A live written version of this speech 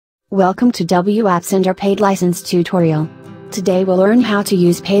Welcome to WApp-Sender Paid License Tutorial. Today we'll learn how to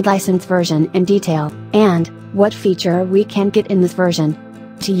use paid license version in detail, and what feature we can get in this version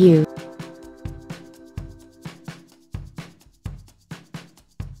to use.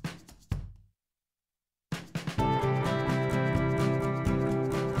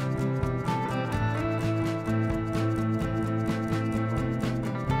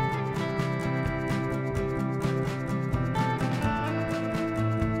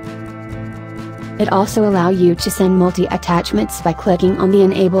 It also allows you to send multi-attachments by clicking on the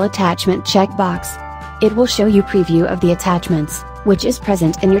Enable Attachment checkbox. It will show you preview of the attachments, which is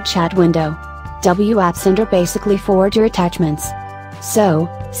present in your chat window. WApp-Sender basically forward your attachments. So,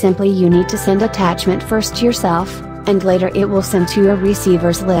 simply you need to send attachment first to yourself, and later it will send to your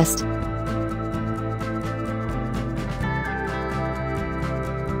receivers list.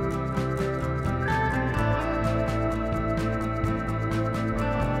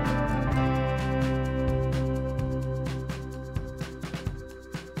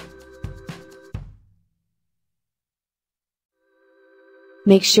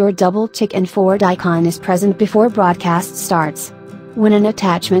 Make sure double tick and forward icon is present before broadcast starts. When an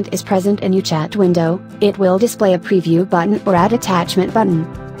attachment is present in your chat window, it will display a preview button or add attachment button.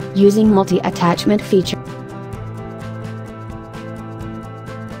 Using multi-attachment feature.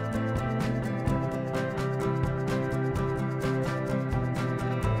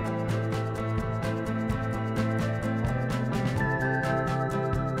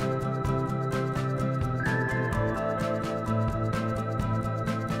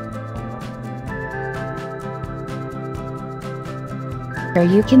 Here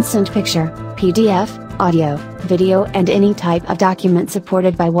you can send picture, PDF, audio, video and any type of document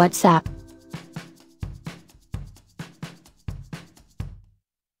supported by WhatsApp.